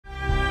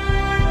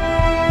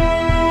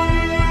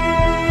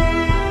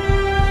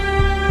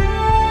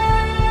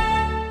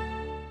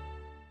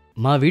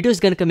మా వీడియోస్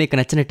గనుక మీకు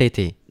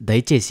నచ్చినట్టయితే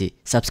దయచేసి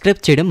సబ్స్క్రైబ్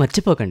చేయడం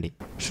మర్చిపోకండి.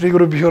 శ్రీ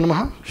గురుభ్యో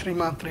నమః,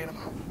 శ్రీమాత్రే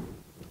నమః.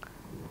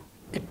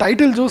 ఈ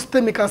టైటిల్ చూస్తే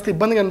మీకు కాస్త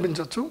ఇబ్బందిగా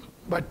అనిపించవచ్చు,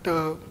 బట్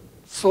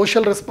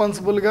సోషల్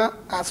రెస్పాన్సిబుల్గా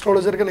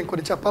ఆస్ట్రాలజర్గా నేను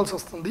కొన్ని చెప్పాల్సి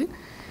వస్తుంది.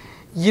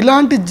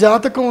 ఇలాంటి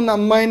జాతకం ఉన్న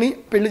అమ్మాయిని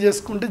పెళ్లి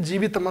చేసుకుంటే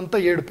జీవితం అంతా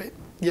ఏడుపే.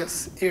 ఎస్,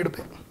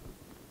 ఏడుపే.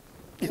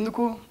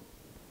 ఎందుకు?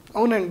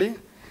 అవునండి,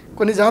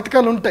 కొన్ని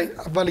జాతకాలు ఉంటాయి,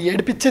 వాళ్ళు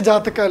ఏడిపించే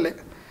జాతకాలే.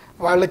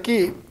 వాళ్ళకి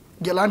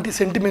ఎలాంటి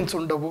సెంటిమెంట్స్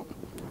ఉండవు,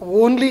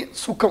 ఓన్లీ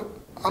సుఖం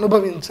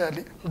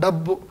అనుభవించాలి,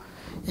 డబ్బు,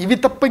 ఇవి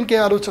తప్ప ఇంకే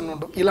ఆలోచన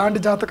ఉండవు. ఇలాంటి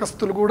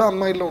జాతకస్తులు కూడా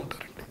అమ్మాయిల్లో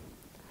ఉంటారండి.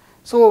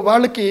 సో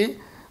వాళ్ళకి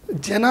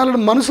జనాలను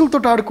మనుషులతో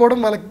ఆడుకోవడం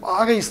వాళ్ళకి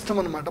బాగా ఇష్టం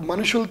అనమాట.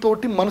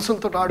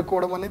 మనుషులతో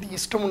ఆడుకోవడం అనేది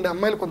ఇష్టం ఉండే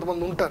అమ్మాయిలు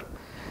కొంతమంది ఉంటారు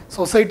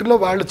సొసైటీలో.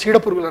 వాళ్ళు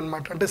చీడపురుగులు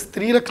అనమాట. అంటే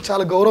స్త్రీలకు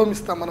చాలా గౌరవం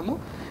ఇస్తాం మనము,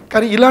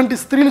 కానీ ఇలాంటి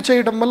స్త్రీలు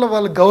చేయడం వల్ల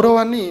వాళ్ళ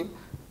గౌరవాన్ని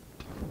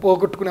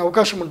పోగొట్టుకునే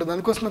అవకాశం ఉంటుంది.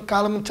 అందుకోసం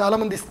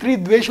చాలామంది స్త్రీ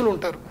ద్వేషులు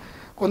ఉంటారు.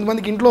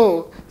 కొంతమందికి ఇంట్లో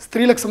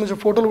స్త్రీలకు సంబంధించిన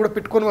ఫోటోలు కూడా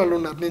పెట్టుకొని వాళ్ళు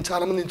ఉన్నారు. నేను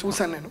చాలామందిని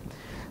చూశాను నేను.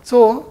 సో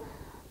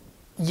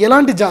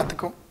ఎలాంటి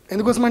జాతకం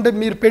ఎందుకోసం అంటే,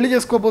 మీరు పెళ్లి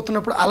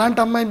చేసుకోబోతున్నప్పుడు అలాంటి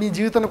అమ్మాయి మీ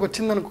జీవితానికి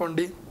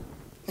వచ్చిందనుకోండి,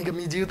 ఇక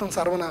మీ జీవితం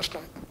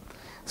సర్వనాశనం.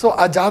 సో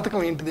ఆ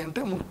జాతకం ఏంటిది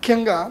అంటే,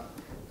 ముఖ్యంగా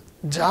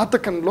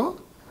జాతకంలో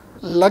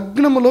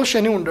లగ్నములో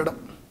శని ఉండడం.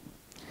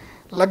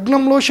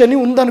 లగ్నంలో శని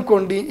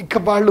ఉందనుకోండి, ఇక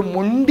వాళ్ళు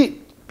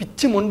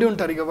పిచ్చి మొండి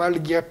ఉంటారు. ఇక వాళ్ళు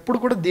ఎప్పుడు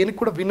కూడా దేనికి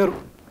కూడా వినరు.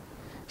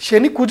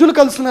 శని కుజులు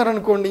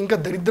కలుస్తున్నారనుకోండి, ఇంకా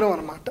దరిద్రం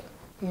అనమాట.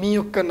 మీ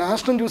యొక్క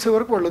నాశనం చూసే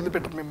వరకు వాళ్ళు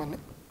వదిలిపెట్టరు మిమ్మల్ని.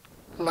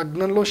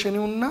 లగ్నంలో శని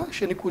ఉన్నా,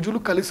 శని కుజులు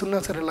కలిసి ఉన్నా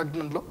సరే,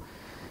 లగ్నంలో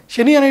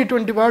శని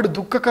అనేటువంటి వాడు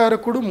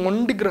దుఃఖకారకుడు,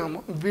 మొండి గ్రహము.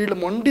 వీళ్ళ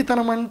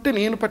మొండితనం అంటే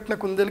నేను పట్టిన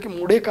కుందేలకి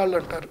 3 కాళ్ళు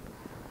అంటారు.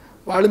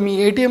 వాళ్ళు మీ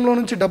ఏటీఎంలో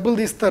నుంచి డబ్బులు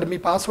తీస్తారు, మీ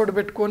పాస్వర్డ్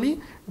పెట్టుకొని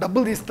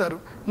డబ్బులు తీస్తారు.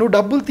 నువ్వు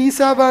డబ్బులు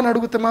తీసావా అని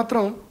అడిగితే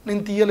మాత్రం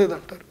నేను తీయలేదు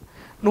అంటారు.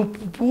 నువ్వు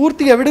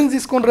పూర్తిగా ఎవిడెన్స్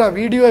తీసుకొని రా,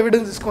 వీడియో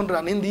ఎవిడెన్స్ తీసుకొని రా,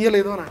 నేను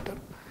తీయలేదు అని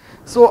అంటారు.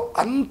 సో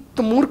అంత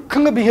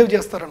మూర్ఖంగా బిహేవ్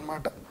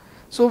చేస్తారనమాట.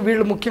 సో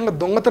వీళ్ళు ముఖ్యంగా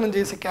దొంగతనం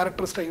చేసే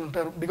క్యారెక్టరిస్ట్ అయి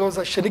ఉంటారు. బికాజ్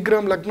ఆ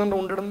శనిగ్రహం లగ్నంలో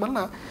ఉండడం వల్ల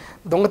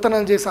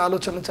దొంగతనం చేసే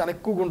ఆలోచన చాలా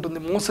ఎక్కువగా ఉంటుంది,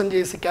 మోసం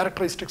చేసే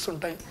క్యారెక్టరిస్టిక్స్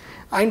ఉంటాయి.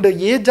 అండ్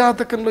ఏ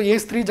జాతకంలో, ఏ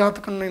స్త్రీ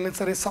జాతకంలో అయినా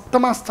సరే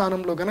సప్తమ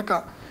స్థానంలో గనక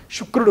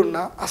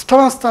శుక్రుడున్నా,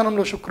 అష్టమ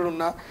స్థానంలో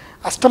శుక్రుడున్నా,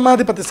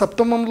 అష్టమాధిపతి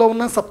సప్తమంలో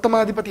ఉన్న,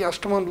 సప్తమాధిపతి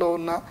అష్టమంలో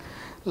ఉన్న,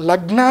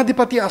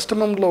 లగ్నాధిపతి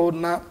అష్టమంలో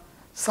ఉన్న,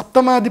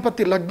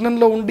 సప్తమాధిపతి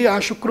లగ్నంలో ఉండి ఆ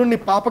శుక్రుడిని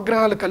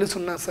పాపగ్రహాలు కలిసి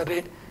ఉన్నా సరే,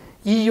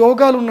 ఈ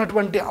యోగాలు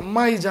ఉన్నటువంటి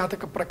అమ్మాయి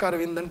జాతక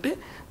ప్రకారం ఏంటంటే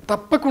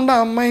తప్పకుండా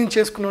అమ్మాయిని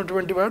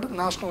చేసుకున్నటువంటి వాడు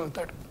నాశనం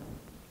అవుతాడు.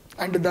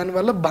 అండ్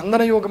దానివల్ల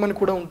బంధన యోగం అని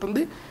కూడా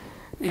ఉంటుంది.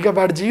 ఇక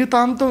వాడి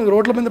జీవితాంతం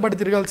రోడ్ల మీద పడి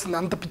తిరగాల్సింది,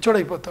 అంత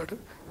పిచ్చోడైపోతాడు.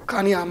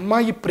 కానీ ఆ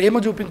అమ్మాయి ప్రేమ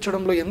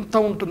చూపించడంలో ఎంత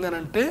ఉంటుంది అని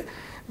అంటే,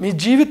 మీ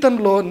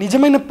జీవితంలో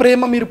నిజమైన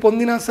ప్రేమ మీరు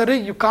పొందినా సరే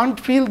యూ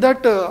కాంట్ ఫీల్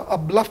దట్ ఆ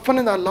బ్లఫ్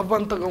అనేది, ఆ లవ్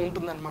అంతగా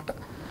ఉంటుందన్నమాట.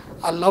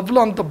 ఆ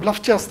లవ్లో అంత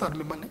బ్లఫ్ చేస్తారు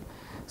మిమ్మల్ని.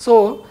 సో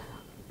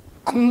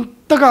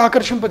అంతగా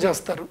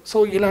ఆకర్షింపజేస్తారు. సో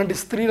ఇలాంటి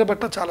స్త్రీల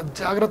పట్ల చాలా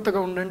జాగ్రత్తగా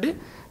ఉండండి.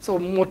 సో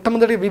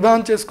మొట్టమొదటి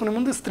వివాహం చేసుకునే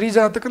ముందు స్త్రీ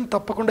జాతకం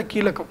తప్పకుండా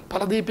కీలకం.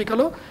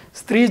 ఫలదీపికలో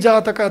స్త్రీ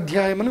జాతక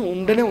అధ్యాయం అని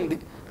ఉండనే ఉంది.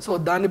 సో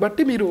దాన్ని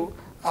బట్టి మీరు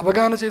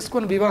అవగాహన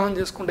చేసుకొని వివాహం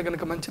చేసుకుంటే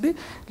కనుక మంచిది.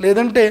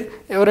 లేదంటే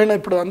ఎవరైనా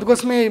ఇప్పుడు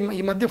అందుకోసమే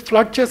ఈ మధ్య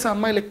ఫ్లడ్ చేసే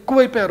అమ్మాయిలు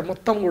ఎక్కువైపోయారు.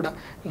 మొత్తం కూడా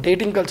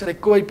డేటింగ్ కల్చర్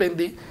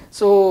ఎక్కువైపోయింది.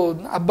 సో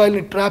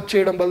అబ్బాయిల్ని ట్రాప్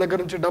చేయడం, వాళ్ళ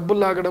దగ్గర నుంచి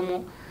డబ్బులు లాగడము,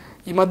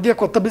 ఈ మధ్య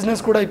కొత్త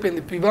బిజినెస్ కూడా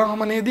అయిపోయింది. వివాహం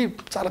అనేది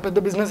చాలా పెద్ద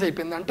బిజినెస్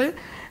అయిపోయింది. అంటే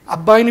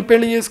అబ్బాయిని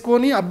పెళ్లి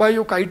చేసుకొని అబ్బాయి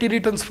ఒక ఐటీ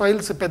రిటర్న్స్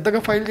ఫైల్స్ పెద్దగా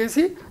ఫైల్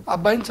చేసి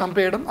అబ్బాయిని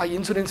చంపేయడం, ఆ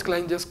ఇన్సూరెన్స్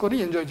క్లెయిమ్ చేసుకొని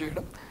ఎంజాయ్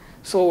చేయడం.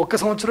 సో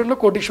 1 సంవత్సరంలో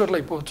కోటీశ్వర్లు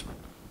అయిపోవచ్చు.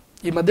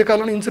 ఈ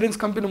మధ్యకాలంలో ఇన్సూరెన్స్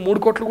కంపెనీ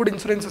 3 కోట్లు కూడా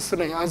ఇన్సూరెన్స్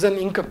ఇస్తున్నాయి యాజ్ అన్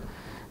ఇన్కమ్.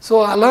 సో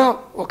అలా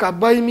ఒక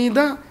అబ్బాయి మీద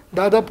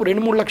దాదాపు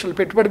 2-3 లక్షలు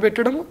పెట్టుబడి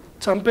పెట్టడము,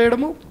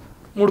 చంపేయడము,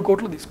 3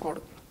 కోట్లు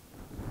తీసుకోవడం.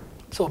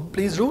 సో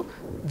ప్లీజ్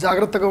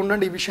జాగ్రత్తగా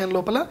ఉండండి ఈ విషయం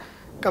లోపల.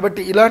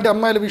 కాబట్టి ఇలాంటి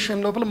అమ్మాయిల విషయం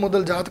లోపల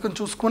మొదలు జాతకం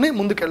చూసుకొని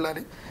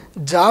ముందుకెళ్ళాలి.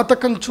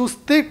 జాతకం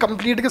చూస్తే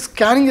కంప్లీట్గా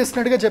స్కానింగ్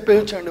చేసినట్టుగా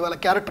చెప్పేయచ్చండి వాళ్ళ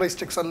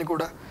క్యారెక్టరిస్టిక్స్ అన్నీ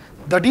కూడా.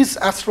 That is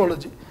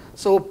astrology.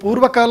 సో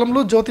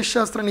పూర్వకాలంలో జ్యోతిష్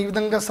శాస్త్రాన్ని ఈ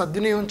విధంగా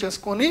సద్వినియోగం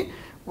చేసుకొని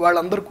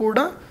వాళ్ళందరూ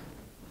కూడా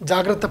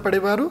జాగ్రత్త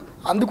పడేవారు.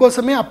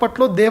 అందుకోసమే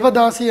అప్పట్లో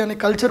దేవదాసి అనే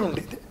కల్చర్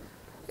ఉండేది.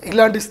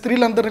 ఇలాంటి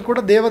స్త్రీలందరినీ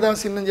కూడా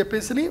దేవదాసి అని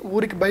చెప్పేసి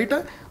ఊరికి బయట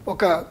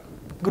ఒక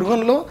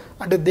గృహంలో,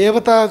 అంటే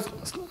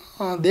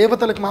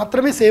దేవతలకు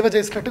మాత్రమే సేవ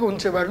చేసేటట్టుగా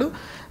ఉంచేవాళ్ళు.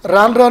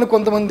 రాను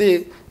కొంతమంది,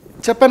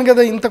 చెప్పాను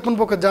కదా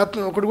ఇంతకుముందు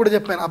ఒకటి కూడా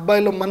చెప్పాను,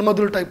 అబ్బాయిలో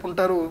మన్మధులు టైప్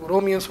ఉంటారు,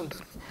 రోమియోస్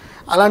ఉంటారు.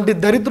 అలాంటి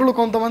దరిద్రులు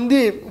కొంతమంది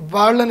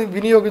వాళ్ళని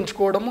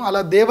వినియోగించుకోవడము.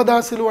 అలా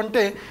దేవదాసులు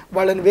అంటే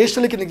వాళ్ళని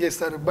వేషల కిందకి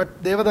చేస్తారు. బట్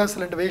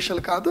దేవదాసులు అంటే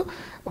వేషలు కాదు,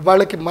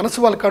 వాళ్ళకి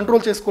మనసు వాళ్ళు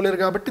కంట్రోల్ చేసుకోలేరు.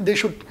 కాబట్టి they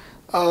should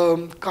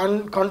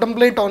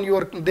contemplate on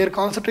their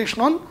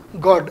concentration on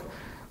God.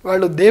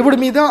 వాళ్ళు దేవుడి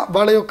మీద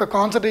వాళ్ళ యొక్క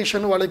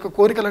కాన్సన్ట్రేషన్, వాళ్ళ యొక్క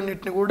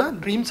కోరికలన్నింటినీ కూడా,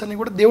 డ్రీమ్స్ అన్నీ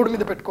కూడా దేవుడి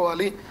మీద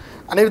పెట్టుకోవాలి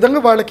అనే విధంగా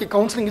వాళ్ళకి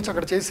కౌన్సిలింగ్ ఇచ్చి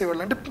అక్కడ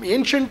చేసేవాళ్ళు. అంటే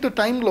ఏన్షియంట్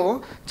టైంలో,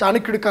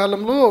 చాణక్యుడి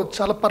కాలంలో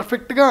చాలా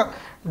పర్ఫెక్ట్గా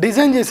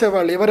డిజైన్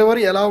చేసేవాళ్ళు.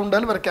 ఎవరెవరు ఎలా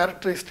ఉండాలి, వారి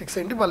క్యారెక్టరిస్టిక్స్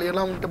ఏంటి, వాళ్ళు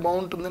ఎలా ఉంటే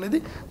బాగుంటుంది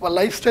అనేది వాళ్ళ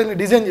లైఫ్ స్టైల్ని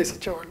డిజైన్ చేసి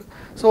ఇచ్చేవాళ్ళు.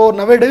 సో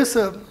నవే డేస్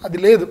అది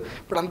లేదు.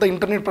 ఇప్పుడు అంతా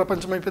ఇంటర్నెట్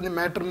ప్రపంచం అయిపోయింది,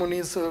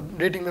 మ్యాట్రిమోనీస్,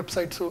 డేటింగ్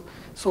వెబ్సైట్స్.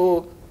 సో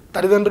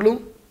తల్లిదండ్రులు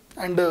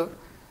అండ్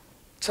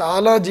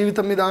చాలా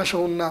జీవితం మీద ఆశ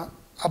ఉన్న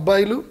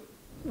అబ్బాయిలు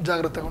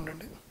జాగ్రత్తగా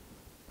ఉండండి.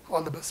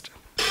 All the best.